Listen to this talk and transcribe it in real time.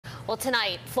Well,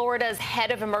 tonight, Florida's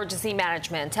head of emergency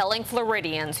management telling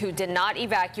Floridians who did not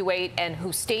evacuate and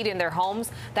who stayed in their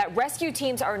homes that rescue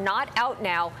teams are not out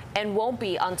now and won't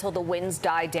be until the winds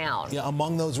die down. Yeah,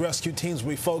 among those rescue teams will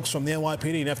be folks from the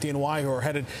NYPD and FDNY who are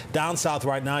headed down south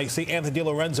right now. You see Anthony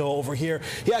DiLorenzo over here.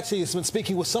 He actually has been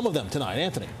speaking with some of them tonight.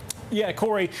 Anthony. Yeah,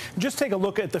 Corey, just take a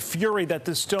look at the fury that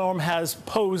the storm has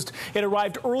posed. It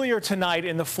arrived earlier tonight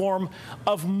in the form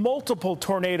of multiple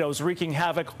tornadoes wreaking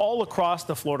havoc all across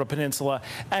the Florida peninsula.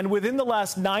 And within the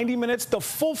last 90 minutes, the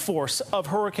full force of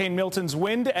Hurricane Milton's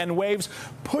wind and waves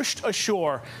pushed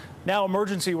ashore. Now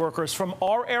emergency workers from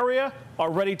our area are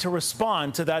ready to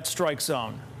respond to that strike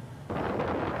zone.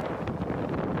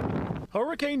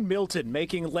 Hurricane Milton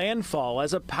making landfall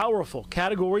as a powerful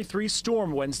Category 3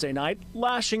 storm Wednesday night,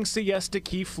 lashing Siesta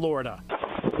Key, Florida.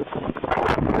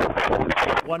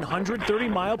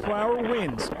 130-mile-per-hour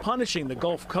winds punishing the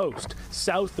Gulf Coast,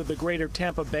 south of the greater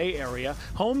Tampa Bay area,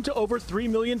 home to over 3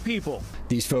 million people.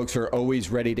 These folks are always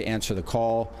ready to answer the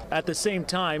call. At the same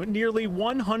time, nearly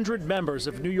 100 members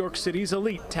of New York City's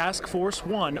elite Task Force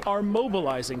 1 are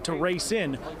mobilizing to race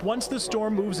in once the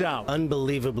storm moves out.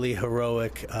 Unbelievably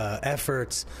heroic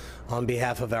efforts on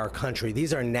behalf of our country.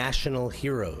 These are national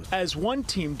heroes. As one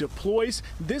team deploys,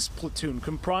 this platoon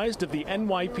comprised of the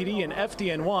NYPD and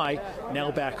FDNY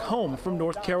now back home from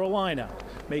North Carolina,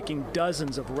 making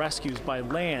dozens of rescues by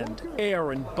land,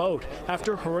 air, and boat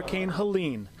after Hurricane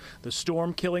Helene, the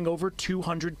storm killing over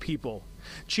 200 people.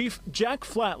 Chief Jack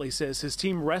Flatley says his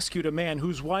team rescued a man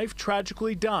whose wife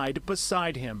tragically died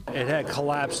beside him. It had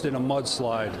collapsed in a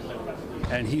mudslide,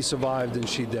 and he survived and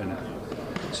she didn't.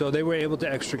 So they were able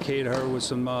to extricate her with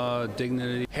some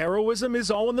dignity. Heroism is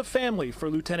all in the family for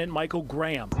Lieutenant Michael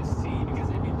Graham.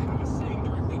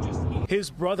 His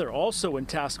brother, also in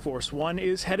Task Force 1,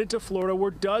 is headed to Florida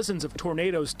where dozens of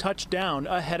tornadoes touched down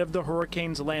ahead of the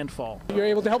hurricane's landfall. You're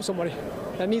able to help somebody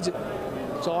that needs it.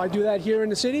 So I do that here in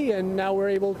the city, and now we're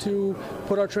able to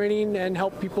put our training and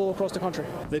help people across the country.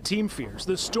 The team fears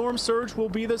the storm surge will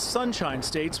be the Sunshine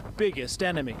State's biggest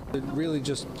enemy. It really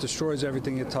just destroys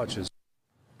everything it touches.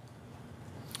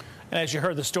 And as you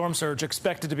heard, the storm surge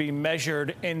expected to be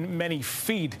measured in many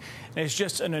feet. And it's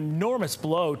just an enormous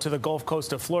blow to the Gulf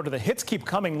Coast of Florida. The hits keep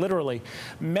coming, literally.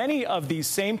 Many of these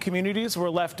same communities were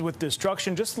left with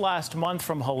destruction just last month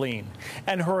from Helene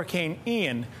and Hurricane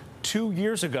Ian 2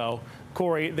 years ago.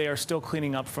 Corey, they are still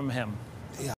cleaning up from him.